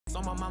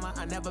On my mama,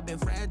 I never been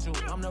fragile.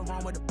 I'm the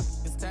wrong with the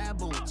it's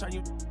taboo. Turn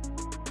you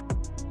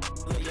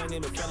little young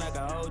nigga feel like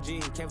a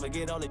OG. Can't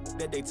forget all the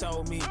that they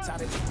told me.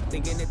 Tired of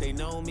thinking that they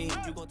know me.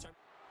 You gon' turn.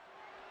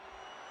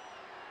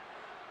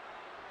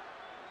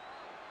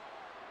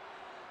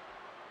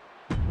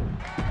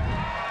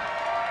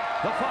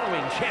 The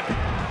following champion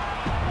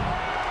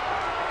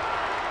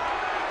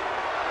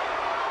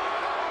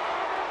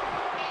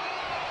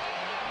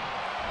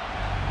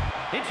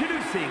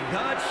introducing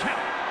the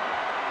champion.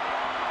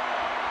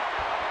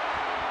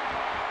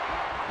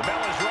 The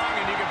bell is rung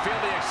and you can feel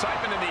the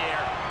excitement in the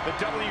air. The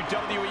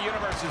WWE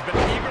Universe has been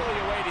eagerly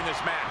awaiting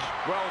this match.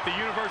 Well, with the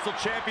Universal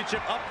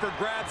Championship up for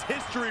grabs,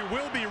 history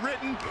will be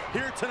written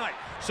here tonight.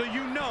 So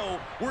you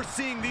know we're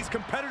seeing these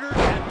competitors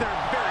at their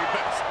very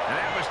best. And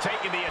that was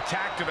taking the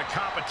attack to the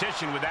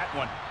competition with that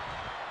one.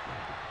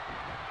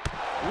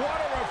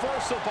 What a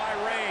reversal by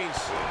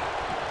Reigns.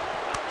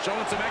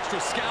 Showing some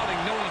extra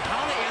scouting, knowing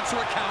how to answer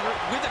a counter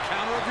with a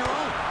counter of your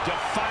own.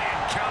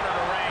 Defiant counter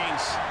to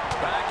Reigns.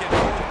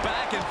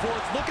 Back and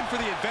forth, looking for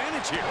the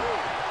advantage here.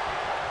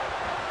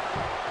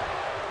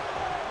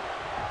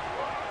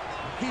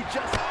 He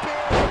just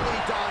barely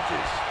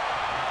dodges.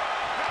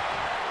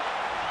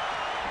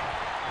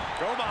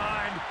 Go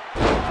behind.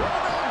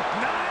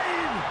 9!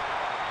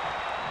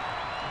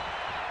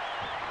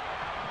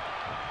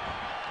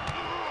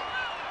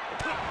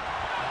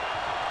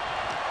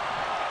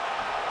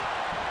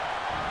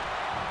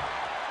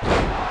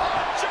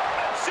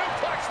 German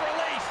suplex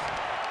release.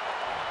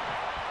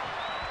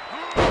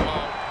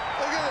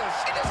 Look at this.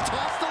 He just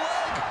tossed the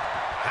leg.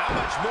 How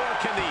much more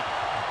can the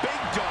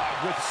big dog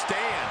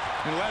withstand?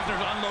 And Lesner's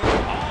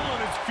unloading all of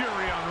his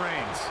fury on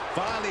Reigns.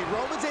 Finally,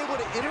 Roman's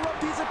able to interrupt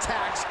these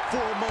attacks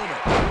for a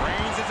moment.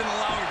 Reigns isn't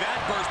allowing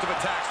that burst of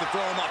attacks to throw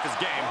him off his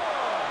game.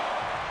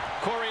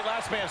 Corey,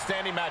 last man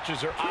standing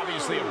matches are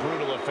obviously a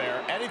brutal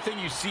affair.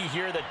 Anything you see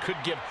here that could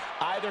give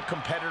either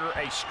competitor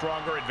a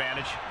stronger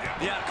advantage?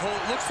 Yeah, Cole,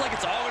 it looks like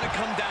it's all going to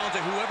come down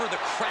to whoever the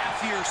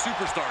craftier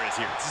superstar is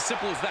here. It's as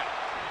simple as that.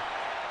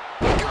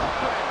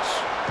 Gut-wrench.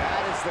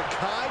 That is the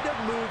kind of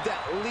move that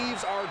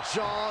leaves our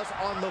jaws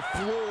on the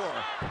floor.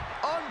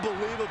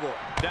 Unbelievable.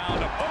 Down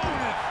to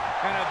opponent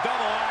and a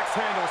double axe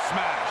handle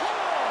smash.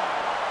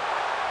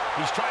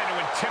 He's trying to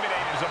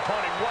intimidate his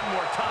opponent one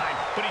more time,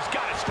 but he's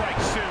got to strike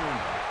soon.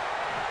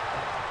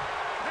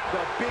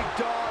 The big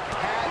dog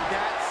had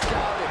that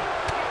scouted.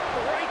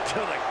 Right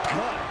to the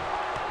gut.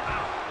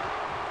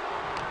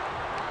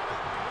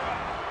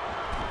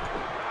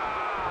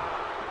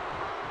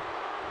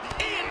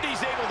 And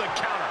he's able to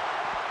counter.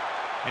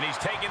 And he's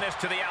taking this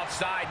to the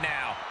outside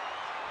now.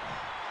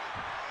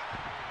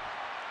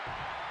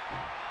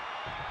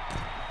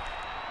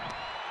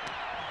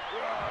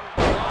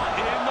 Brought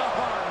in the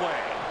hard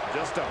way.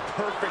 Just a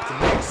perfect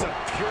mix of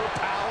pure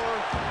power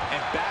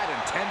and bad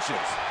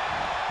intentions.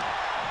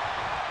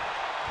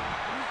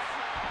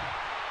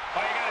 Oh,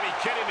 you gotta be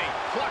kidding me.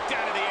 Plucked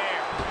out of the air.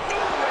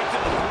 Right to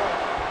the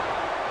throat.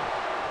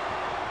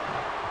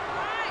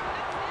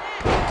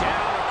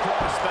 Down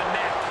across the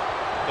neck.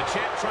 The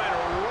champ trying to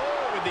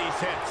roll with these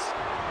hits.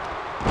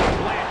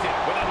 Planted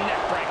with a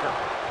neck breaker.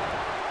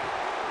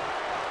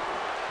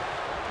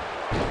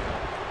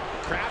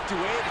 Crafty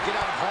way to get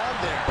out of harm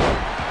there.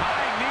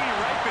 High knee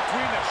right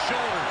between the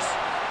shoulders.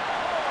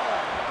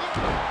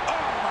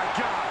 Oh, my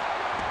God.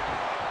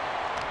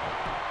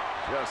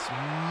 Just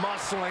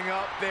muscling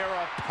up their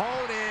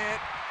opponent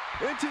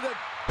into the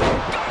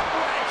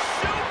gut-wrench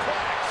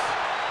suplex.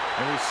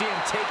 And we see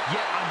him take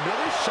yet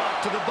another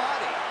shot to the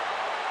body.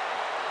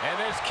 And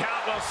this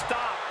count will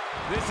stop.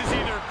 This is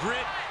either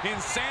grit,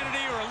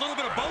 insanity, or a little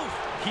bit of both.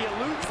 He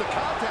eludes the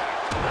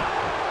contact.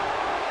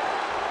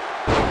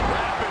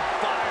 Rapid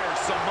fire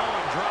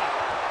Samoan drop.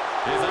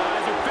 His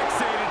eyes are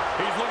fixated.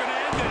 He's looking to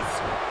end this.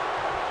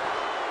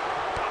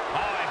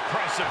 Oh,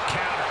 impressive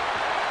counter.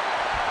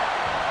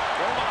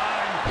 Go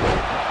behind.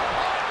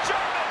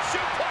 German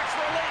suplex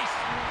release.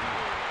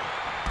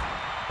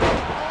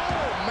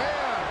 Oh,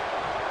 man.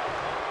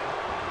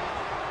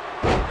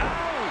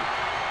 Ow!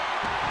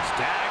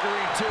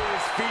 Staggering to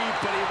his feet,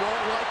 but he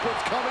won't like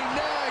what's coming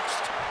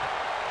next.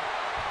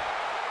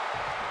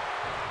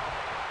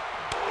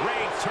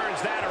 Reigns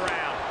turns that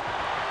around.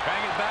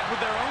 Bang it back with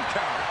their own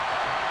counter.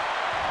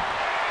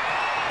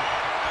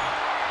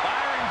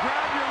 Byron,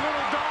 grab your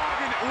little dog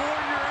and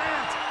warn your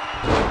aunt.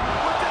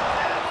 With the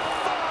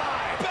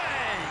F5.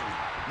 Bang!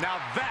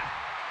 Now that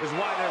is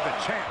why they're the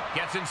champ.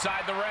 Gets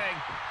inside the ring.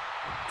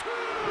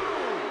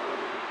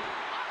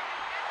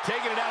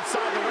 Taking it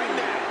outside the ring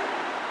now.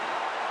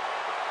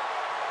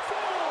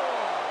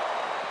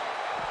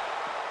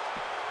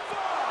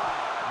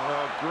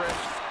 Oh, Grit.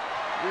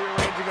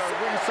 Rearranging our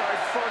ringside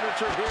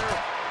furniture here.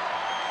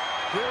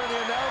 Here in the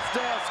announce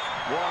desk.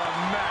 What a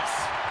mess.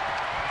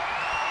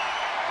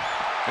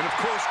 And of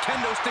course,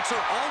 kendo sticks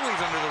are always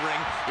under the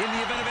ring in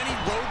the event of any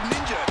rogue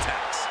ninja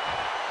attacks.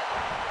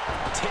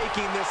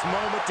 Taking this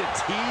moment to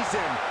tease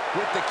him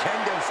with the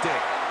kendo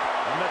stick.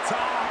 On the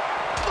top.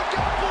 Look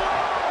out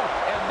below!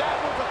 And that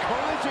was a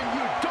collision position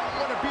you don't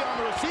want to be on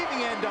the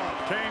receiving end of.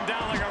 Came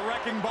down like a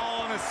wrecking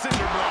ball on a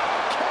cinder block.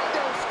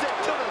 Kendo stick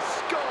to the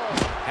skull.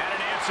 Had an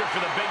answer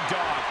for the big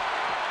dog.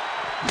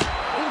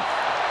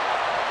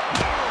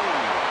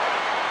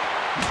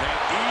 And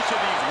each of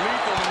these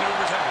lethal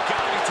maneuvers have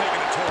got to be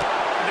taking a toll.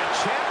 The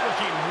champ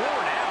looking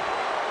worn out.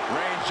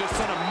 Reigns just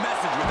sent a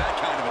message with that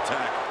kind of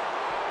attack.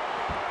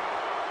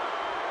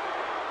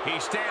 He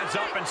stands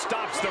up and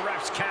stops the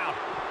ref's count.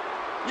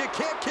 You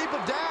can't keep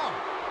him down.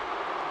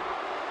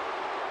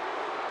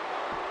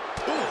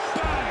 Ooh,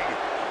 bang!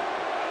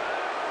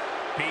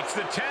 Beats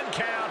the 10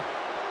 count.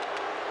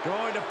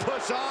 Going to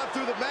push on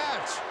through the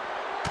match.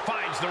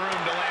 Finds the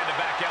room to land a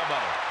back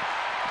elbow.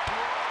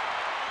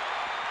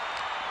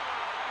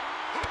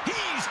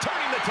 He's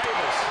turning the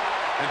tables.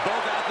 And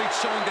both athletes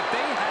showing that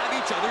they have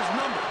each other's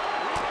number.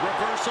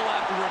 Reversal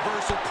after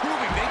reversal,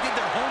 proving they did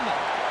their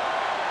homework.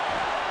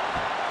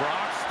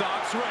 Brock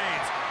stops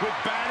Reigns with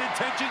bad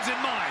intentions in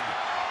mind.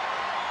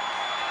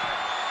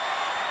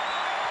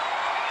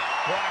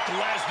 Brock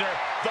Lesnar,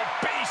 the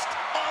beast,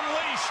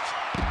 unleashed.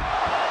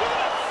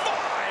 With a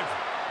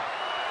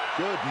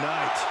 5. Good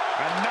night.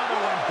 Another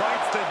one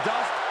bites the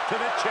dust to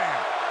the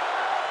champ.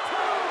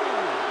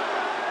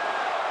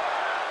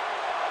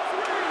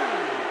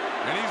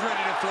 And he's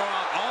ready to throw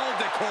out all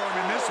decorum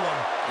in this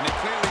one. And he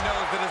clearly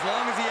knows that as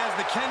long as he has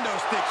the kendo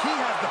stick, he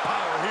has the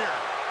power here.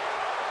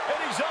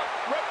 And he's up.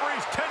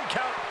 Referee's 10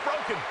 count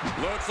broken.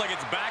 Looks like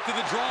it's back to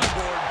the drawing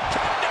board.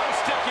 Kendo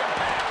stick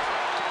impact.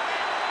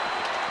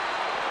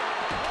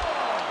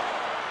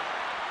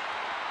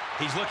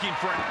 He's looking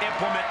for an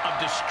implement of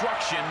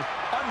destruction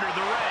under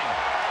the ring.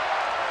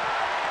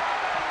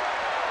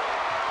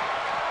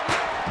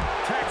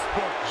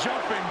 Textbook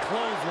jumping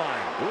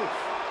clothesline. Oof.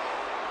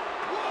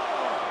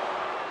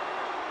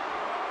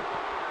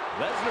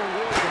 Lesnar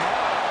wheels him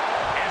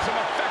off. And some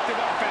effective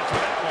offense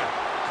with that one.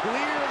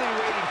 Clearly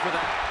waiting for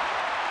that.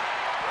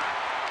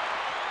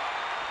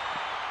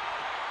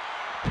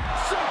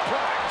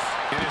 Suplex.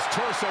 And his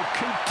torso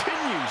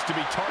continues to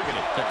be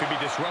targeted. That could be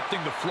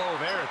disrupting the flow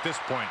of air at this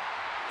point.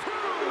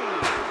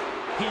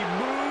 He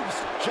moves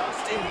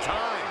just in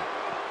time.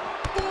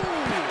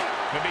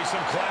 Maybe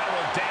some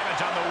collateral damage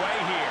on the way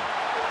here.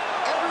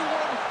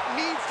 Everyone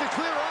needs to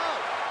clear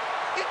out,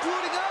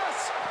 including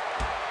us.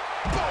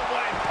 Boom,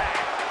 what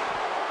impact.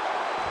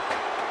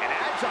 An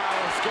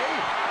agile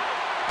escape.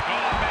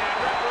 Oh, man,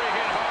 referee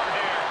hit hard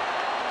here.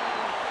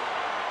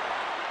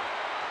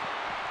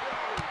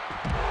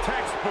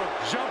 Textbook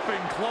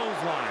jumping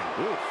clothesline.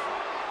 Oof.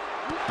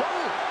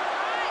 Boom.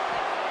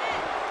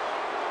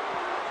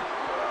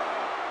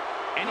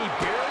 And he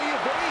barely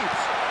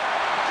evades.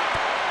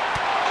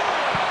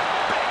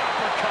 Big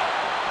uppercut.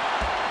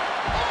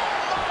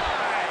 Oh,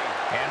 my!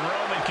 And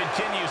Roman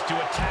continues to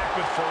attack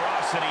with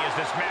ferocity as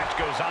this match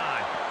goes on.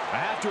 I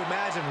have to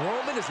imagine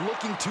Roman is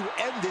looking to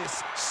end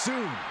this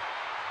soon.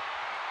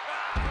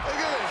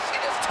 Look at this. He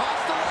just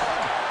tossed the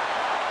leg.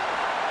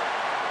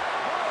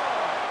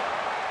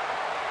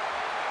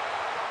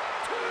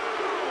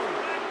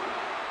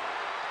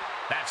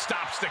 That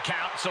stops the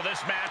count, so this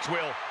match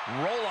will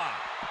roll on.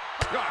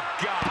 Oh,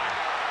 God.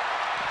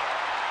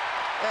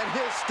 And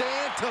he'll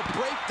stand to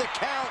break the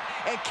count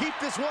and keep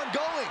this one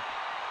going.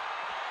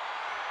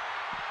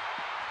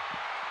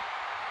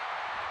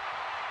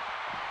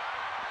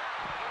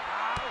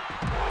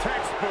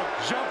 Textbook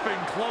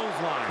jumping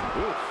clothesline.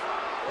 Oof.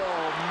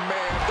 Oh,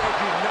 man, they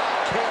do not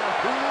care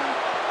who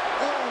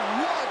or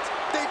what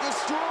they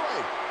destroy.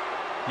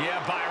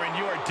 Yeah, Byron,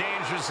 you are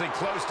dangerously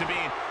close to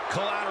being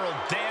collateral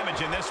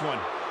damage in this one.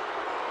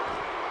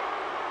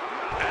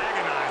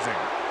 Agonizing.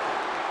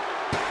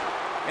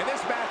 And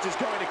this match is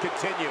going to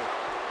continue.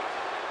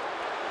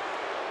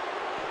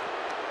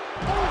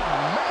 Oh,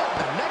 man,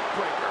 the neck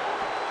breaker.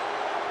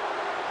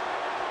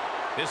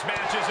 This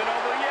match isn't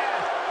over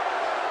yet.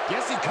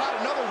 Guess he caught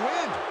another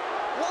wind.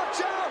 Watch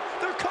out!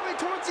 They're coming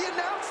towards the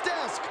announce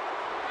desk.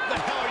 What the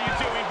hell are you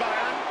doing,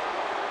 Byron?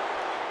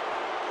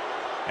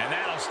 And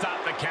that'll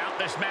stop the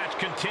count. This match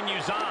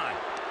continues on.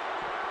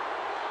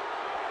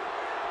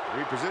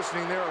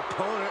 Repositioning their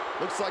opponent.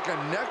 Looks like a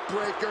neck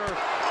breaker.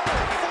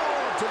 Oh,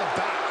 forearm to the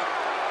back.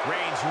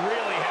 Reigns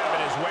really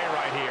having his way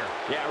right here.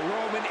 Yeah,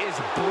 Roman is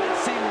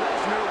blitzing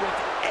Lesnar with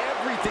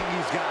everything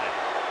he's got.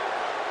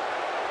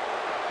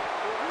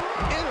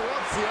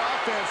 Interrupts the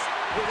offense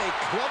with a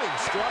clubbing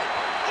strike.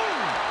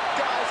 Ooh,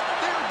 guys,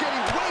 they're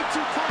getting way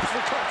too close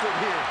for comfort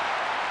here.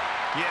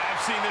 Yeah,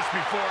 I've seen this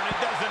before, and it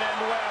doesn't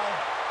end well.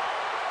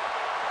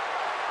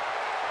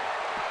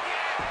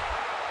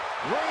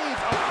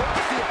 Reigns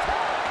approaches the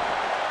attack.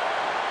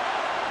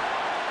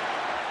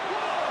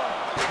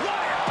 What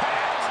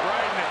impact!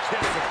 Right in the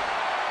kisser.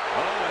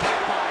 Oh, and that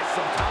buys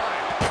some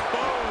time.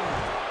 Boom!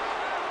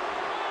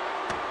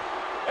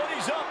 And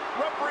he's up.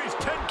 Referee's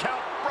 10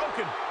 count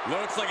broken.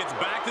 Looks like it's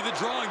back to the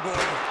drawing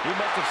board. He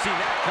must have seen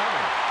that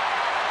coming.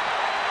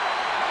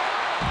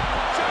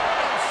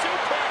 German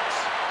suplex.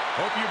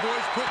 Hope you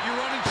boys put your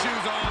running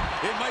shoes on.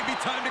 It might be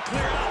time to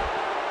clear out.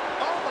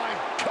 Oh, my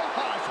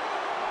God.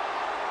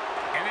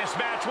 And this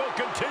match will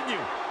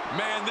continue.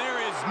 Man, there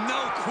is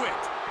no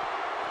quit.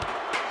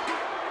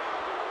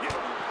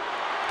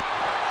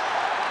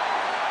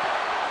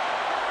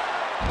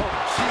 Oh,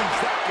 jeez,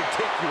 that could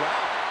take you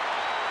out.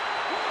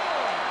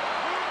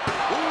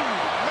 Ooh,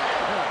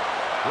 man.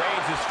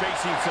 Reigns is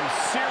facing some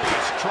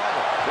serious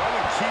trouble.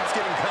 Roman keeps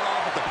getting cut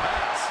off at the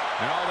pass.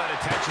 And all that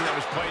attention that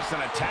was placed on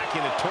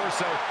attacking the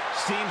torso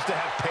seems to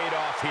have paid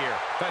off here.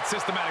 That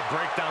systematic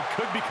breakdown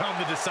could become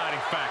the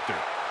deciding factor.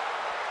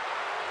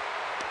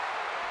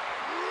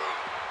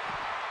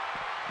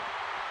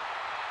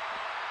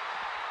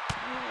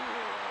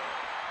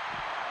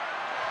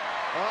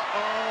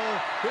 Uh-oh,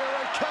 here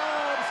it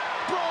comes,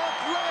 Brock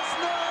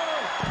Lesnar!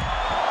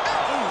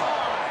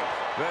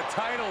 The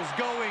title's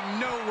going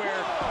nowhere.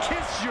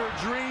 Kiss your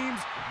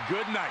dreams.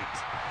 Good night.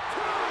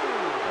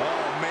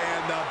 Oh,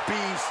 man, the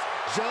beast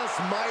just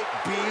might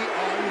be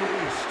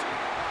unleashed.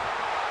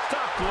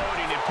 Stop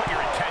gloating and put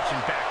your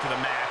attention back to the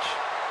match.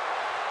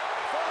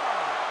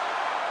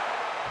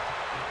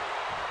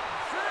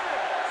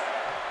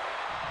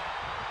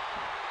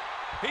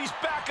 5, 6. He's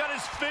back on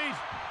his feet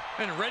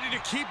and ready to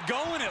keep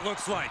going, it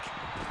looks like.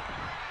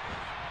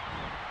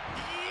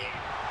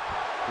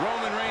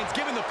 Roman Reigns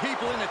giving the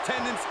people in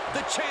attendance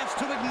the chance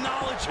to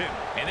acknowledge him.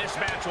 And this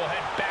match will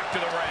head back to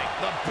the ring.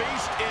 The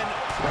Beast in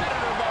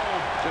Predator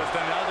mode. Just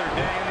another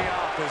day in the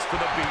office for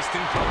the Beast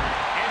incarnate.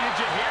 And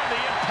did you hear the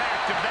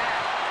impact of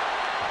that?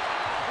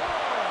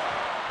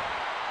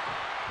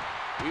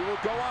 We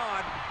will go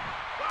on.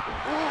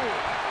 Ooh.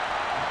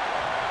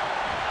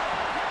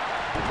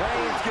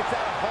 Reigns gets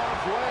out of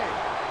harm's way.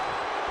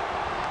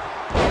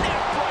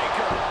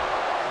 Neckbreaker.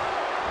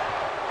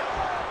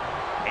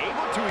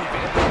 Able to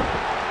evade.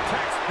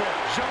 Textbook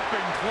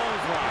jumping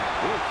clothesline.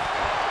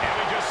 And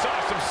we just saw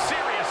some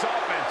serious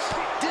offense.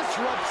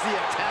 Disrupts the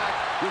attack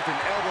with an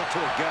elbow to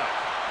the gut.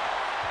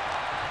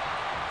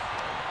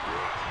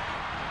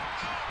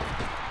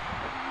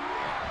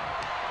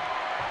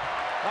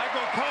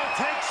 Michael Cole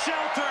takes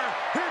shelter.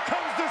 Here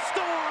comes the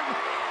storm.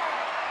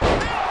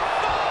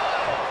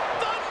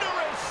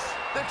 Thunderous.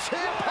 The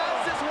champ has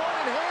this one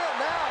in hand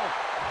now.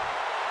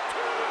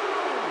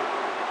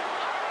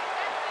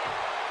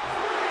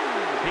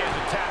 He has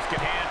a task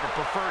at hand, but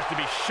prefers to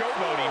be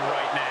showboating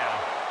right now.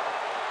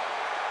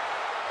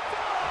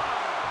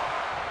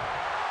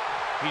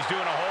 He's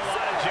doing a whole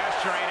lot of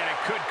gesturing, and it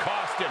could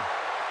cost him.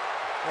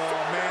 Oh,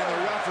 man,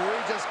 the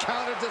referee just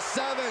counted to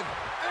 7.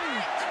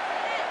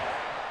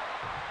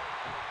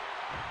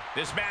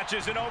 This match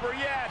isn't over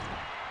yet.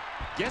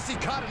 Guess he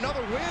caught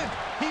another win.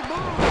 He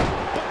moved,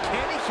 but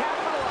can he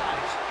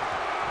capitalize?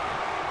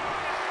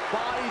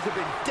 Bodies have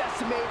been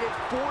decimated,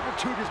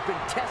 fortitude has been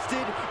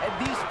tested, and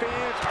these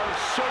fans are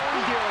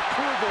showing their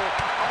approval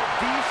of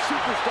these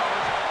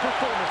superstars'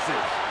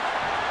 performances.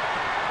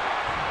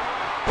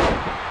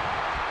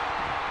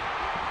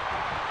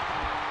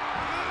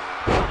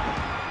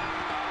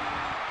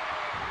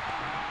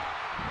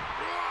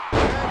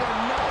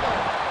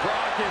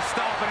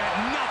 Stopping at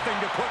nothing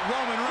to put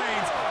Roman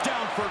Reigns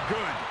down for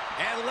good.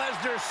 And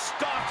Lesnar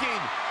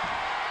stalking.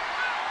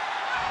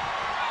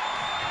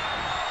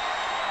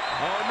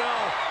 Oh, no.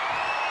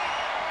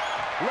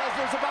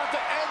 Lesnar's about to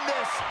end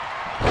this.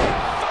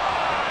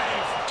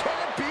 5! Can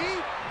it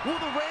be? Will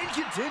the reign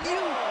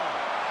continue?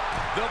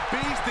 The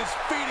Beast is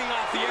feeding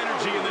off the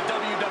energy in the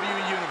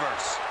WWE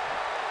Universe.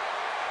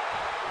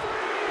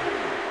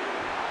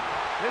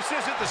 This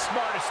isn't the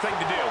smartest thing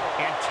to do,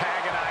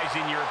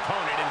 antagonizing your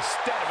opponent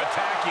instead of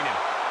attacking him.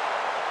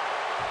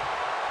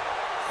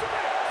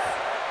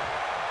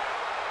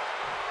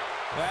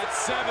 That's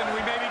 7.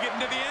 We may be getting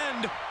to the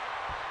end. 8!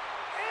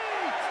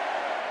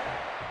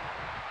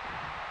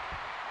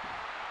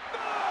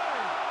 9!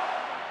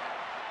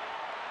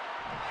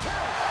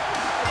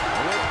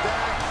 With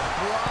that,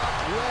 Brock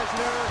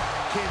Lesnar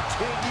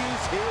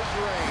continues his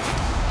reign.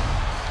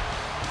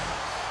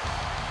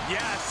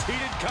 Yes, he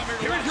didn't come here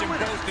to watch him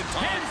boast in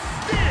time.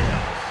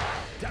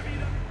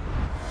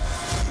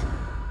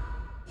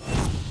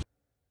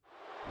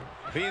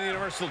 Being the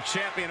Universal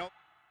Champion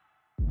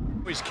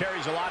always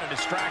carries a lot of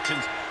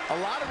distractions, a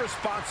lot of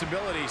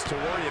responsibilities to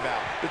worry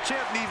about. The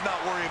champ needs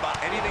not worry about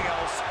anything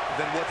else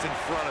than what's in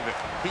front of him.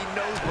 He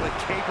knows what a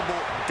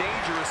capable,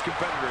 dangerous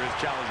competitor his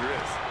challenger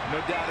is. No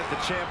doubt if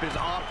the champ is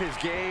off his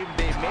game,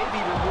 they may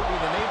be removing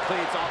the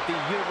nameplates off the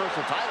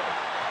Universal title.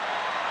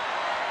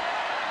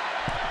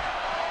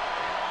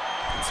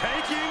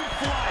 Taking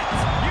flight.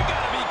 You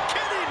gotta be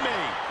kidding me.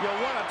 You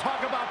want to talk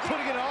about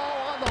putting it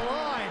all on the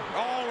line.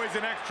 Always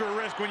an extra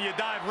risk when you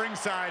dive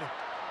ringside.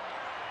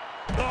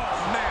 Oh,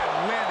 man,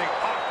 landing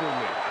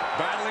awkwardly.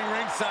 Battling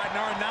ringside, and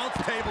our announce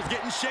table's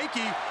getting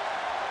shaky.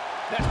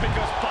 That's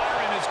because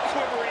Byron is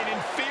quivering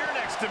in fear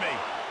next to me.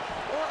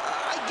 Well,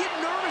 I get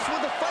nervous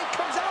when the fight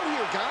comes out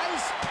here,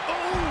 guys.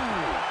 Oh!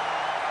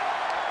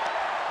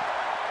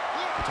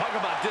 Talk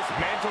about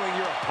dismantling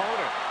your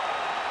opponent.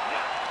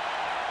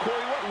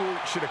 Corey, what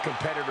route should a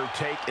competitor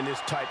take in this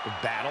type of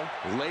battle?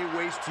 Lay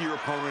waste to your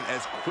opponent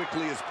as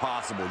quickly as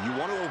possible. You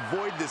want to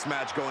avoid this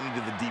match going into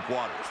the deep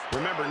waters.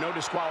 Remember, no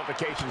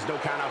disqualifications, no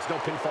countouts, no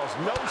pinfalls,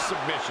 no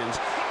submissions.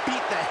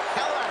 beat the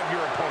hell out of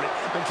your opponent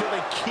until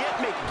they can't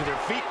make it to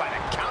their feet by the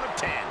count of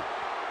 10.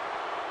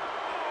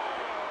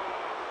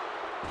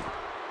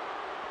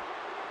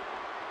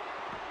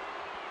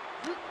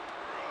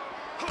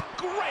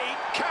 Great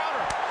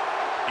counter.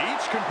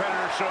 Each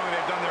competitor showing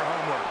they've done their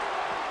homework.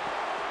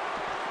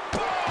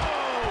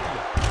 Boom!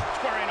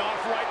 Squaring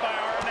off right by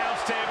our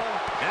announce table.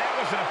 And that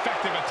was an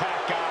effective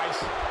attack, guys.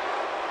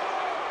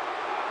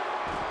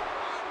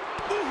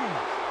 Boom!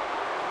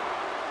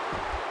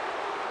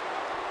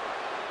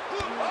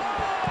 Oh,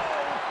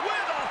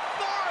 with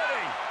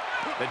authority!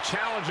 The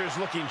challenger's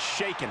looking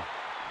shaken.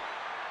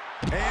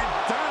 And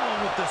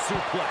down with the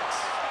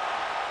suplex.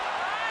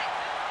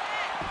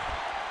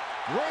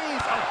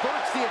 Reigns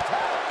averts the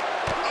attack.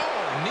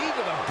 Oh, knee to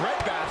the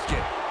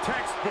breadbasket.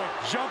 Textbook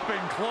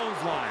jumping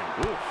clothesline.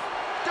 Oof.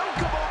 Don't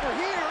come over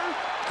here.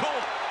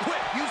 Cole,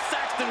 quick, use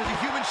Saxton as a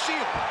human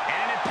shield.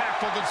 And an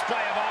impactful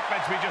display of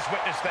offense we just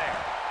witnessed there.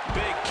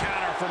 Big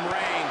counter from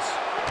Reigns.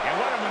 And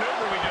what a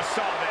maneuver we just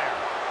saw there.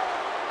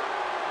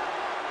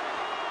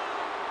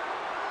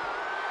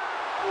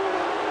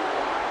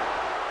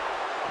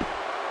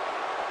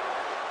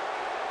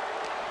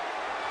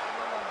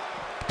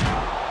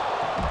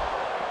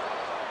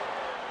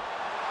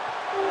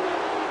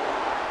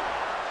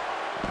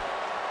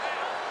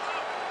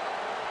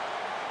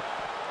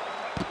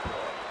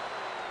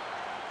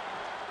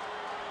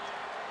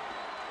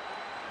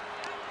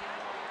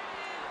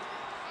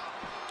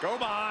 Go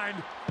behind.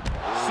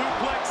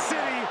 Suplex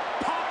City,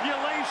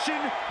 population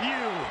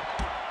U.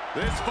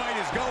 This fight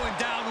is going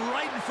down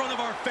right in front of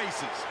our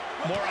faces.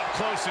 More up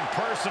close and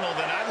personal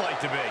than I'd like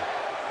to be.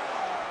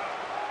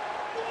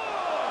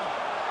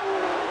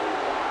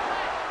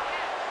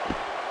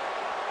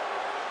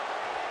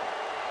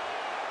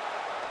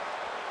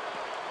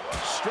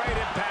 Straight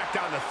impact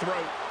on the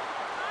throat.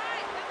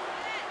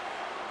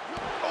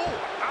 Oh,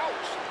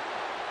 ouch.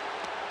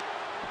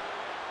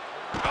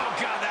 Oh,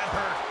 God, that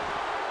hurt.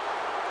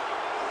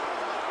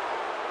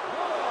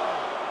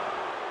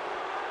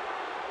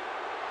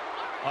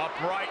 Up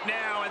right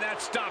now, and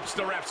that stops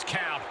the ref's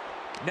count.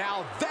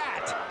 Now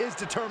that is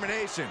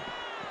determination.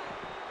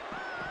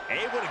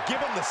 Able to give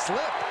him the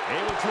slip.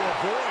 Able to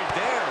avoid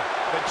there.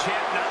 The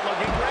champ not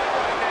looking great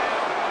right now.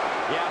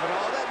 Yeah, but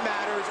all that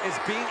matters is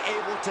being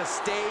able to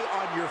stay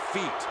on your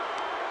feet.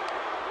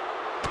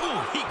 Ooh,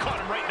 he caught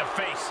him right in the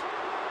face.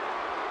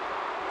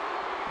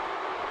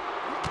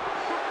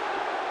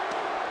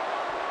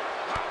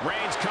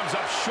 Reigns comes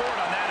up short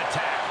on that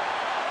attack.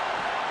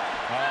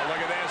 Oh,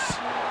 look at this.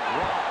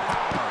 Raw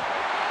power.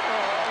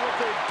 Oh, look,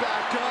 they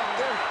back up.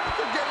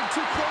 They're getting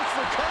too close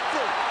for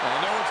comfort. Well,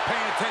 no one's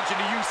paying attention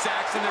to you,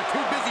 Saxton. They're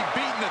too busy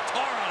beating the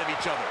tar out of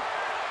each other.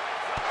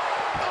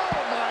 Oh,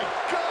 my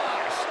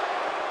gosh.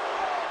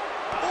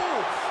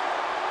 Oof.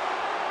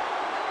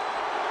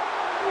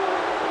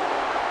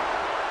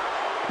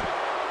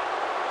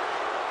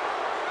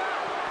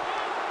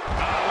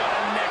 Oh, what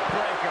a neck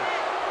breaker.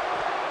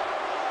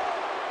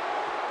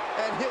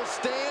 And he'll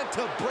stand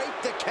to break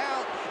the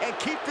count and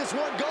keep this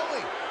one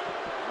going.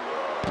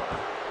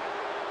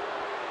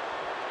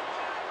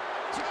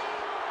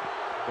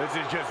 This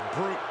is just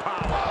brute power.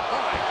 Oh,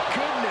 my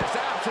goodness,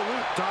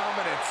 absolute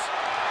dominance.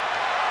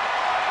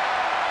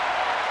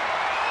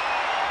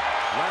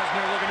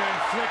 Lesner looking to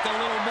inflict a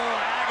little more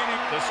agony.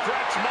 The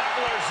stretch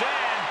muffler's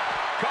in.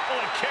 Couple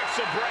of kicks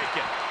will break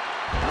it.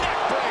 Neck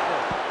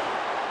breaker.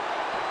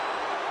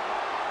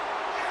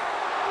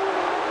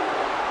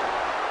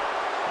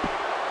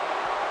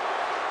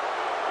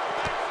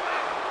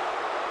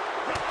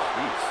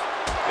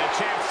 The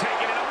champ's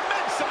taking an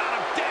immense amount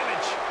of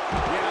damage.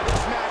 Yeah,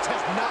 this match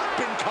has not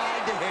been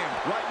kind to him.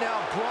 Right now,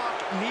 Brock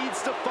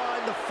needs to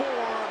find the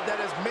form that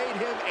has made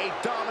him a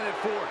dominant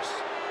force.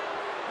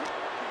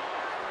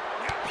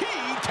 He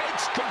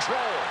takes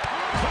control.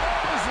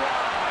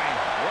 Clothesline.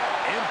 What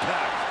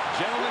impact.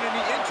 Gentlemen, in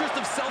the interest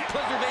of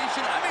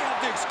self-preservation, I may have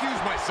to excuse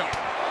myself.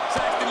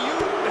 Saxton, you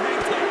hang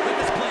tight. Let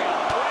this play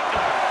out. Right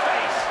in the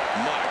face.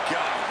 My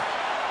God.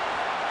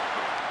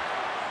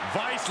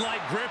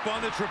 Vice-like grip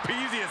on the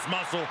trapezius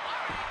muscle.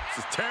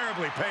 This is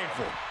terribly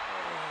painful.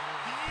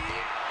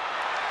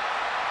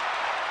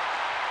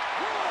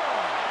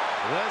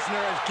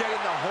 Lesnar is getting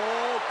the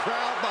whole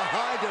crowd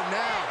behind him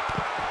now.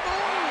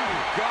 Oh,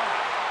 God.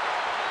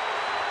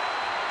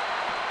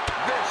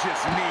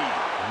 Vicious knee.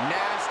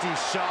 Nasty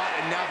shot,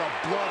 and now the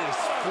blood is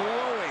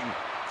flowing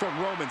from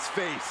Roman's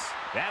face.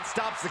 That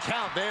stops the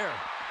count there.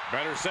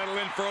 Better settle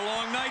in for a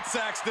long night,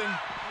 Saxton.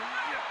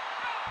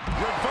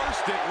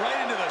 Reversed it right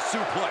into the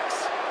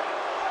suplex.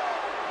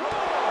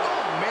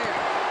 Oh, man.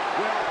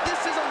 Well, this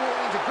is a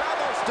warning to grab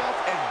our stuff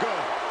and go.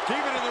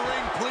 Keep it in the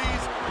ring,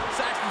 please.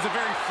 Saxton's a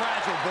very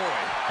fragile boy.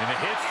 And the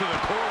hits to the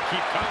core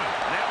keep coming.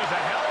 And that was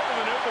a hell of a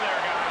maneuver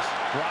there, guys.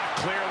 Brock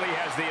clearly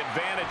has the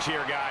advantage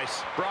here, guys.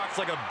 Brock's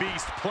like a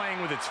beast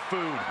playing with its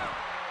food.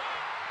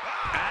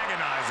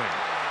 Agonizing.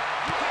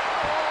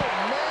 Oh,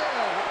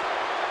 man.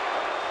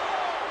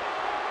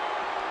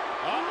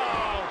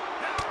 Uh-oh.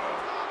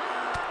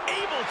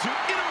 Able to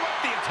interrupt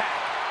the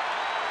attack.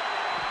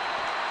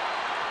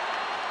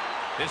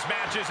 This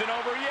match isn't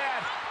over yet.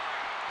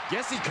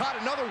 Guess he caught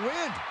another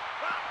wind.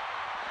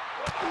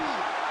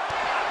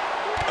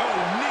 Oh,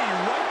 knee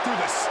right through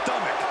the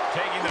stomach.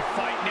 Taking the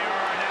fight near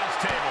our announce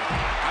table.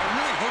 I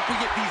really hope we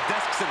get these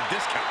desks at a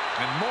discount.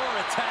 And more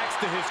attacks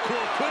to his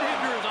core could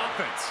hinder his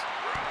offense.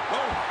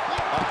 Oh,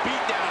 a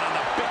beatdown on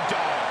the big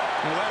dog.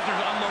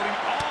 Lesnar's unloading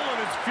all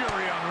of his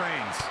fury on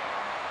Reigns.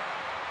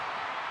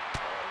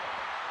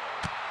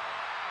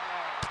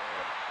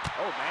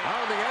 Oh, man. I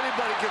don't think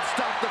anybody can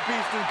stop the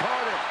beast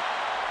incarnate.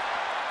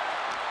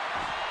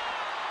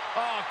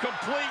 Oh,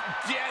 complete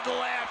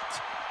deadlift.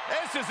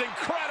 This is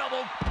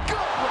incredible.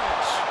 Gut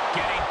wrench.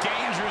 Getting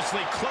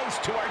dangerously close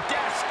to our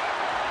desk.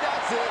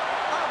 That's it.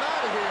 I'm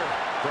out of here.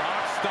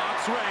 Brock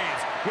stalks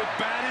Reigns with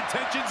bad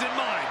intentions in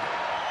mind.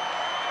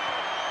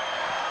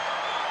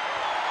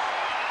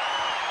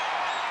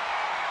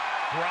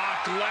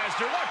 Brock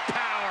Lesnar, what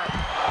power.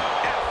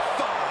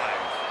 F5.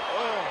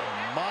 Oh,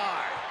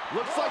 my.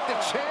 Looks like the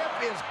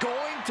champ is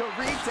going to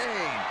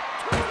retain.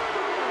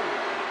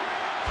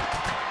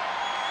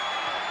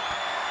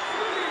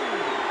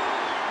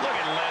 Look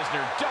at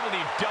Lesnar.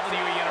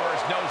 WWE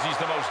Universe knows he's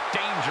the most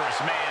dangerous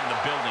man in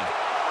the building.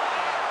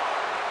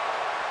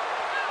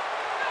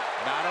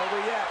 Not over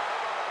yet.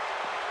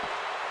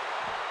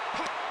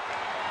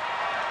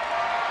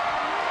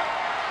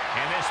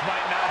 And this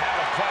might not have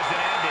a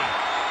pleasant ending.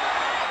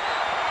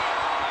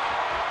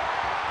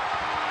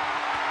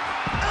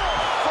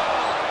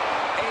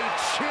 A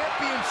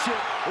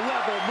championship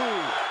level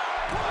move.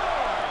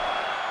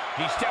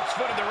 He steps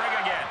foot in the ring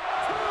again.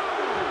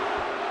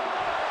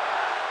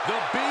 The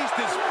Beast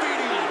is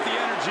feeding off the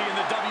energy in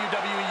the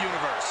WWE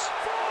Universe.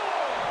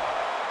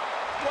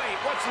 Wait,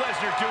 what's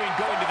Lesnar doing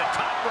going to the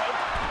top rope?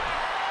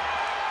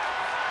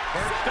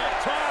 First up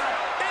top.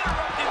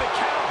 Interrupting the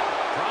count.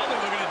 Probably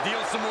looking to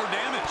deal some more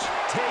damage.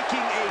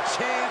 Taking a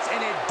chance, and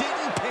it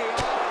didn't pay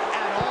off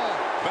at all.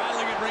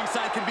 Battling at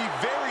ringside can be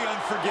very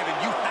unforgiving.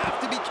 You have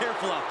to be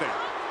careful out there.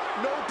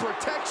 No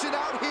protection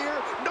out here.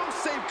 No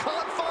safe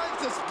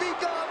confines to speak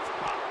of.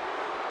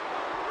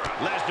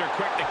 Lesnar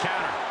quick to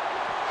counter.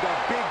 The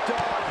big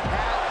dog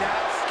had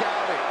that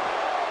scouting.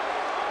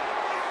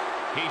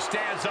 He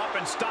stands up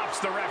and stops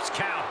the ref's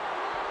count.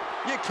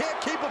 You can't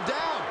keep him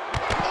down.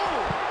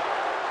 Oh!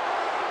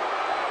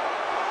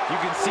 You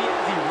can see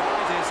as he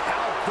rises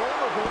how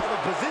vulnerable of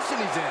a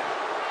position he's in.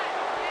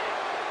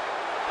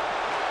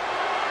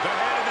 The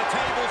head of the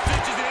table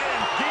cinches it in.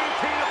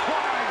 Guillotine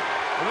applied.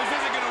 Well, this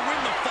isn't going to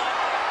win the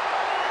fight.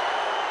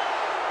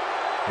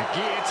 The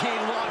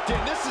guillotine locked in.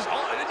 This is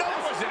all.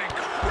 That was an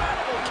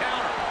incredible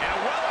counter. And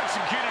a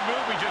well-executed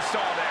move we just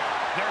saw there.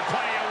 There are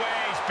plenty of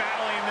ways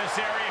battling in this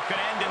area could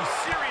end in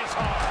serious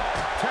harm.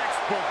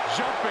 Textbook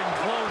jumping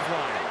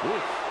clothesline.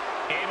 Oof.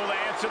 Able to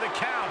answer the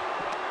count.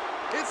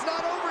 It's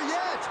not over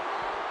yet.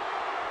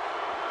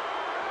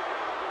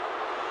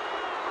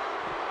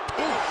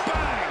 Ooh,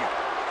 bang!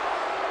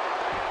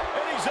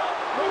 And he's up.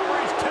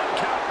 Referee's 10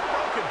 count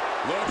broken.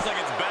 Looks like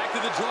it's back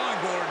to the drawing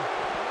board.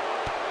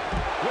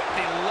 With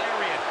the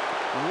lariat.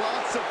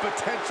 Lots of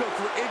potential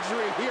for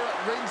injury here at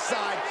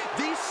ringside.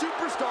 These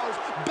superstars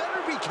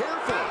better be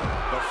careful.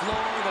 The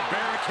floor, the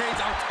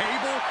barricades, our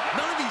table.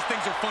 None of these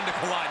things are fun to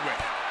collide with.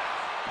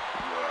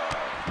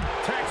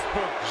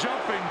 Textbook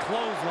jumping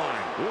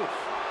clothesline. Oof.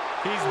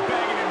 He's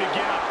begging him to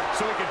get up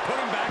so he can put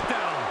him back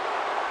down.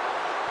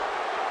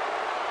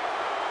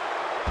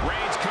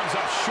 Reigns comes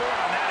up short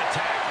on that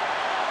attack.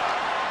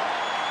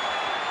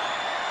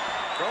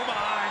 Go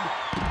behind.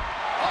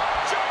 Oh,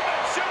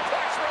 jumping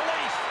suplex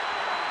release.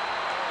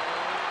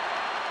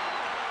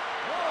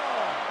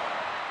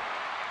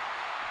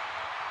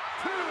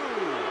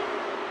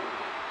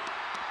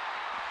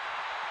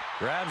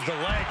 Grabs the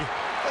leg.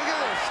 Look at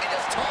this. He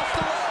just tossed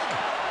the leg.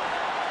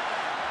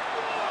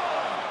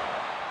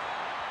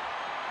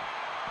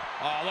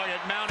 Oh, look at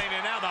mounting,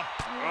 and now the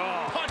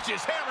punch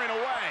is hammering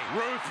away.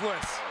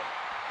 Ruthless.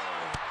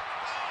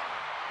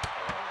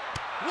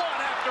 One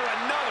after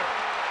another.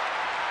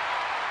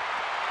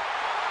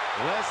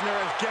 Lesnar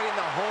is getting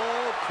the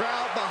whole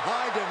crowd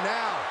behind him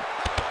now.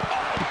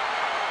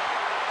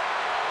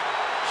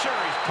 Sure,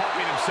 he's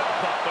pumping himself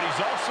up, but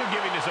he's also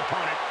giving his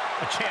opponent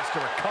a chance to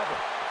recover.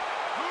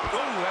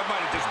 Oh, that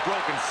might have just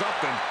broken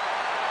something.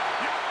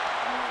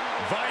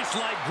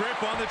 Vice-like grip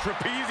on the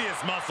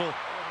trapezius muscle.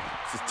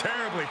 This is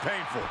terribly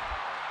painful.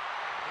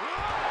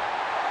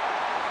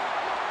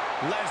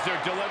 Lesnar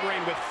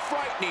delivering with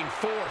frightening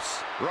force.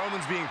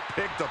 Roman's being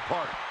picked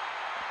apart.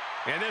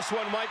 And this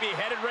one might be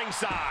headed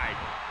ringside.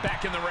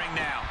 Back in the ring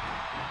now.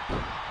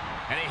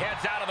 And he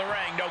heads out of the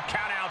ring. No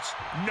countouts,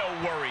 no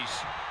worries.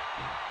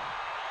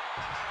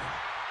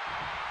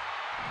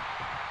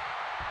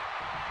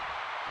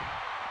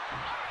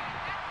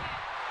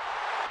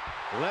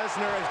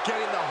 Lesnar is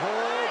getting the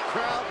whole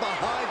crowd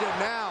behind him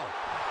now.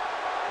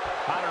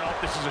 I don't know if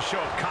this is a show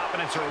of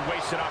confidence or a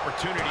wasted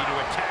opportunity to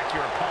attack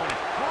your opponent.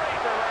 Great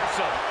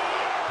reversal.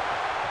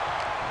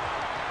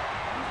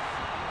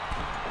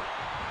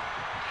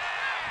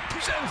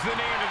 Sends the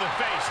knee into the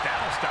face.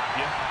 That'll stop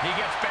you. He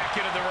gets back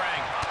into the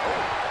ring.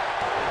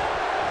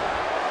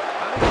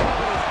 I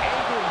think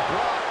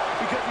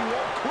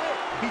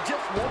He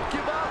just won't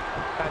give up.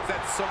 That's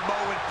that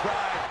Samoan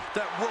pride,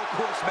 that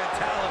workhorse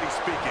mentality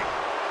speaking.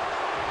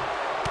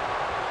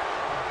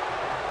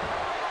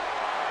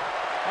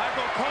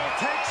 Michael Cole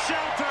takes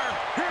shelter.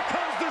 Here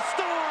comes the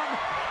storm.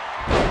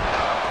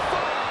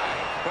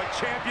 But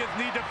champions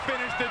need to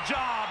finish the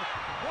job.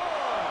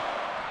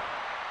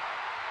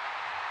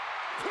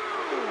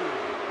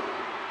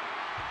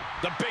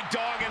 The big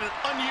dog in an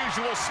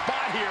unusual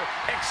spot here,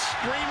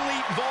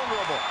 extremely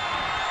vulnerable.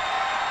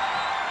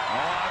 Oh,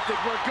 I think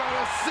we're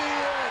gonna see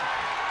it.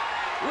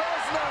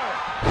 Lesner.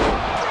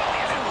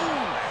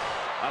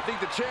 I think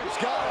the champ's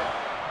got it.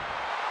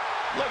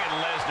 Look at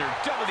Lesnar.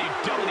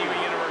 WWE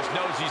Universe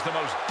knows he's the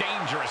most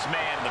dangerous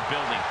man in the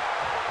building.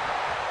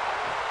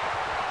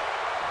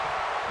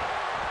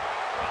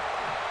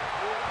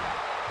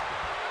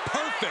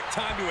 Perfect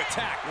time to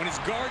attack when his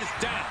guard is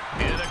down.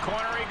 Into the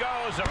corner he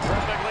goes, a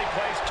perfectly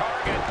placed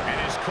target, and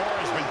his core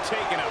has been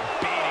taking a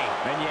beating.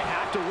 And you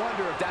have to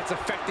wonder if that's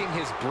affecting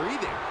his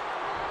breathing.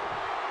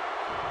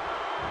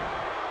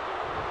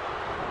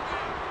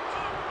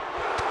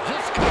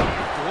 Just got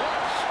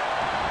flush.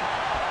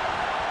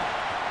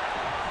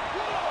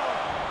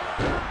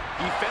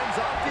 He fends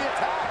off the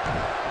attack.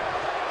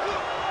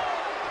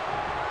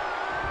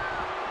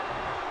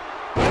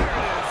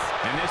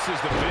 And this is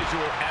the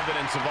visual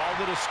evidence of all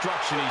the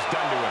destruction he's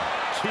done to him.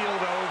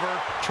 Keeled over,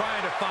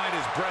 trying to find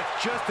his breath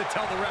just to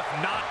tell the ref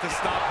not to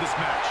stop this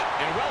match.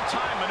 And a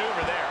well-timed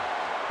maneuver there.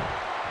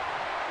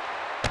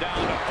 Down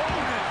to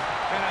Odin,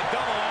 and a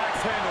double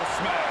axe handle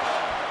smash.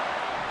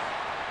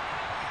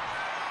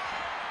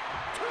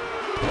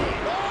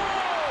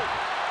 Oh!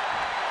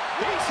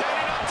 He's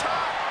heading up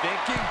top.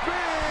 Thinking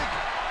big.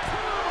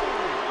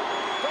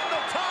 From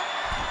the top.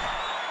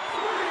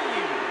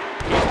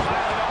 He's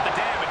piling up the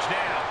damage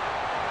now.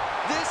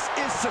 This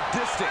is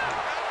sadistic.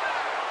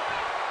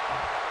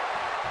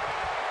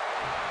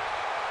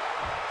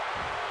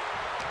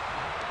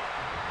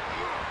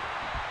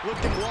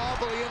 Looking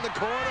wobbly in the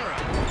corner.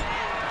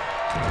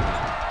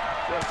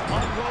 Just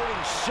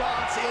unloading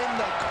shots in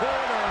the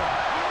corner.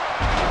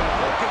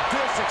 Look at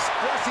this,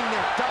 expressing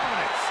their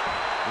dominance.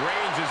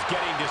 Reigns is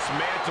getting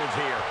dismantled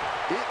here.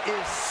 It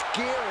is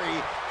scary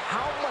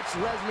how much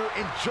Lesnar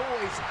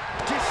enjoys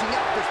dishing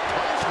out this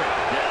punishment.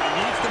 Yeah,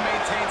 he needs to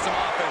maintain some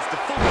offense to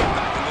fully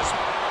impact in this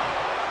one.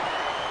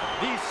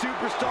 These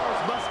superstars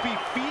must be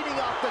feeding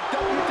off the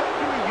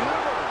WWE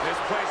Universe. This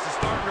place is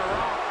starting to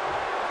rock.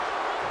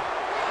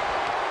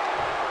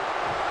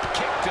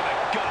 Kick to the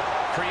gut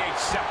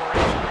creates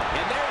separation.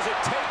 And there's a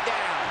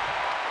takedown.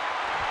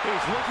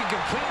 He's looking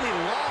completely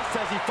lost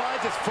as he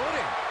finds his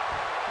footing.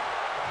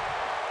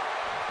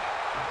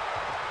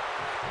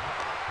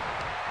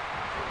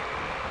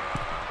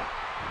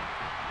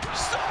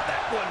 Saw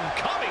that one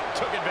coming,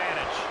 took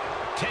advantage.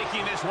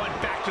 Taking this one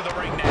back to the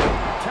ring now.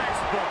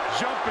 Textbook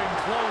jumping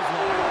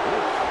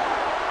clothesline.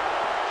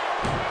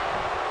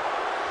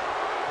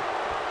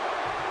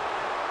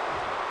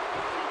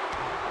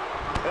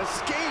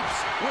 Escapes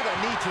with a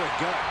knee to the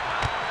gut.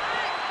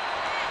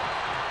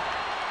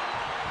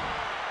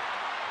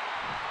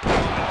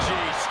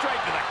 Gee,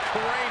 straight to the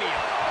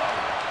cranium.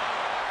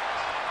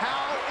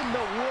 How in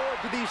the world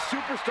do these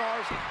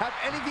superstars have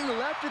anything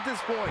left at this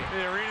point?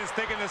 The arena's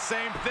thinking the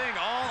same thing.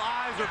 All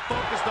eyes are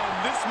focused on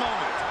this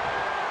moment.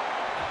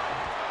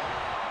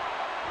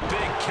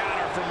 Big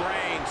counter from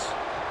Reigns.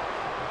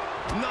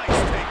 Nice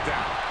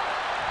takedown.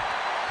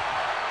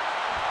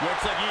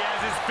 Looks like he has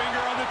his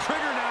finger on the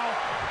trigger now.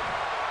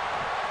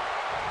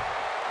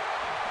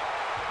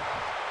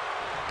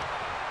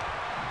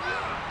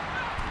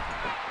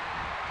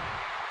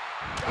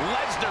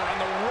 Lesnar on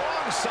the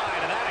wrong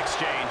side of that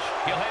exchange.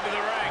 He'll head to the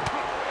ring.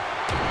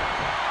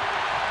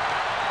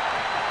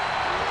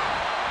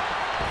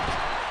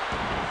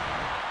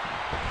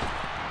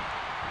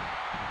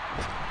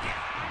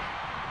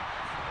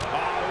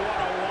 Oh, what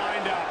a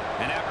wind-up.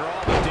 And after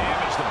all the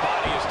damage the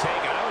body has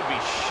taken, I would be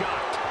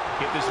shocked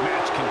if this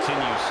match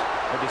continues.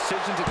 A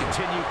decision to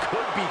continue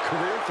could be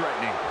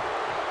career-threatening.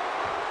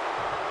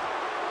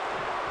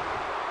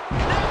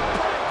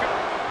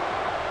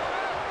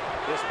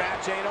 This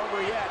match ain't over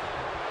yet.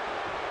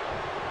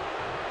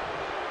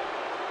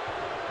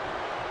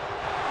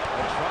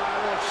 The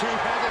tribal chief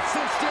has it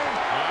cinched in.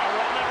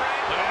 Roman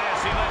Reigns. Look at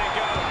this, he let it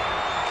go.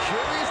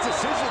 Curious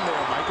decision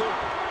there, Michael.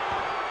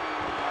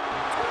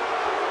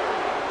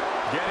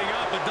 Getting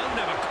up, but doesn't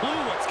have a clue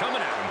what's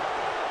coming at him.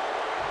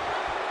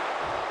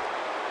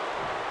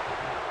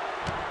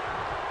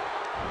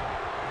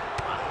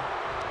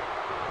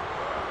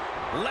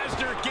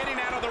 Lesnar getting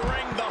out of the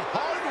ring the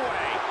hard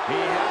way. He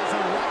has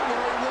him right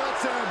where he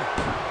wants him.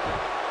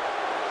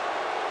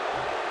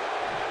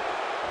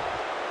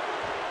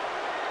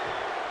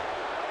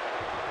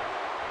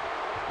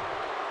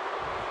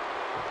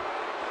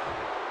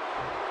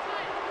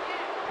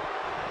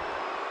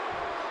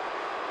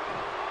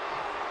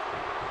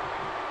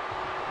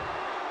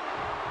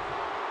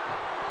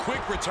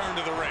 Quick return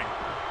to the ring.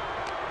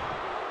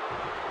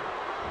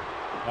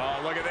 Oh,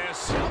 look at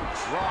this.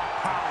 Drop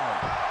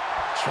power.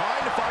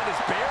 Trying to find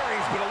his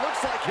bearings, but it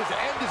looks like his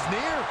end is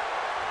near.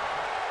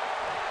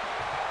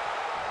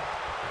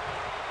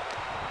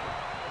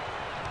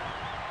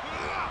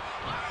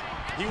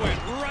 He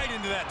went right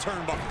into that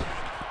turnbuckle.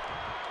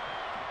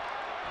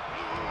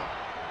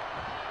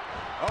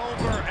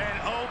 Over and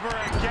over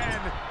again,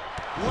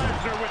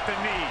 Lesnar with the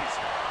knees.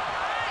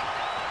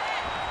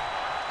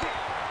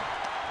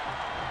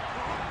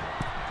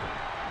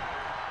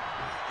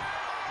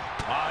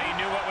 Oh, he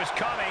knew what was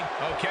coming.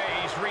 Okay,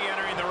 he's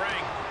re-entering the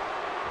ring.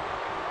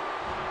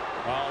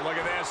 Oh, look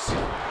at this.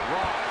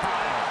 Rock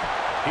bottom.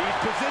 He's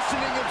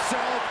positioning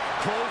himself,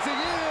 closing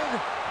in.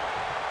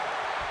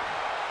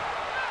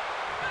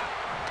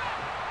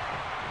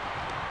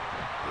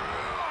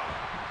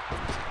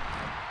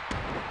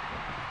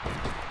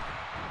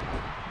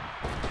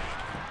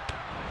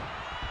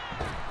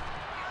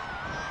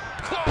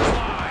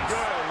 Clothesline.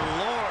 Good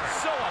Lord.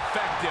 So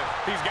effective.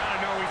 He's got to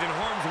know he's in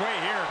harm's way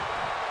here.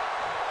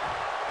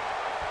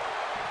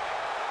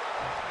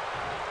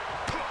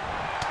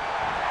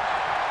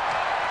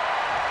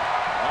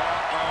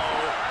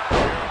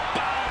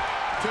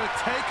 To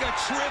take a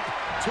trip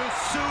to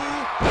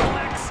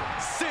Suplex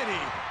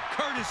City,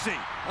 courtesy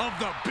of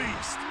the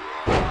Beast.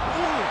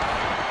 Ooh.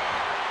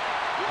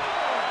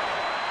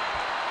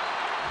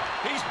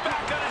 He's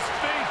back on his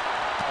feet.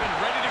 And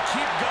ready to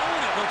keep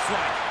going, it looks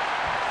like.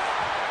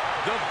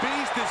 The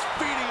Beast is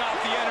feeding off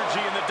the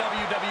energy in the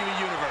WWE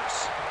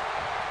Universe.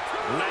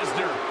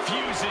 Lesnar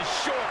fuses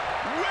short,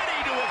 ready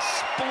to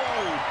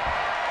explode.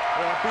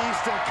 The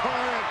Beast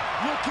incarnate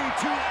looking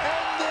to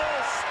end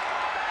this.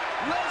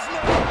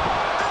 Lesnar.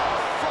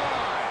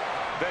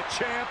 The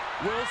champ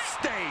will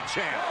stay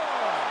champ.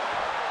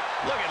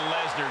 Look at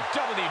Lesnar.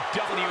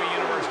 WWE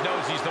Universe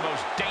knows he's the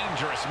most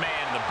dangerous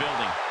man in the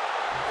building.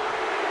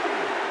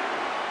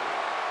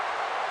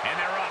 And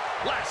they're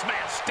up. Last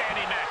man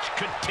standing match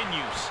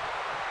continues.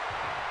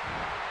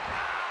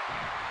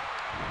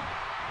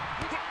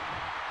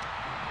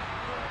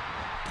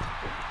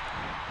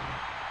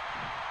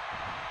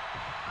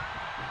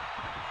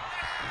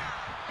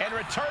 And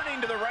returning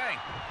to the ring.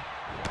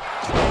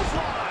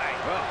 Clothesline.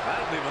 Well,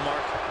 that'll leave a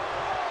mark.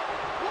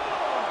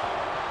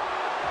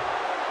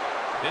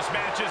 This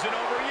match isn't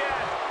over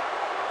yet.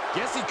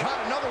 Guess he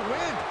caught another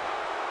win.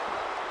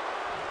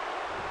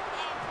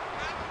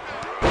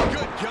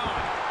 Good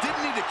God.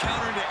 Didn't need to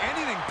counter into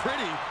anything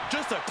pretty,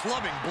 just a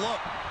clubbing blow.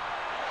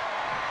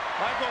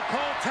 Michael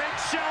Cole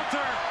takes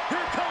shelter.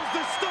 Here comes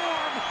the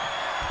storm.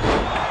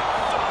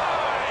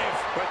 Five.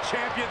 But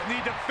champions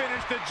need to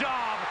finish the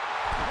job.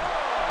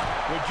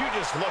 Would you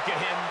just look at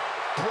him?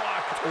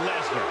 Brock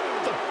Lesnar,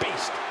 the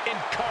Beast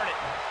incarnate.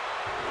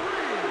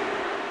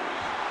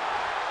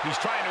 He's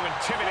trying to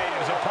intimidate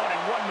his opponent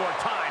one more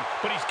time,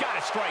 but he's got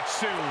to strike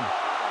soon.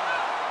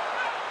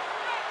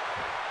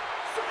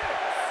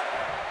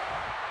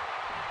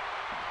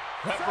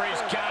 Referee's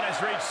count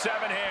has reached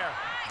 7 here.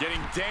 Getting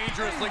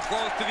dangerously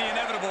close to the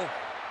inevitable.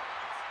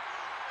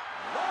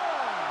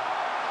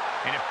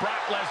 And if Brock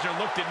Lesnar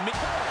looked at me...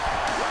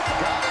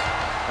 Got it.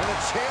 And the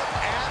champ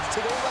adds to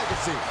their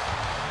legacy.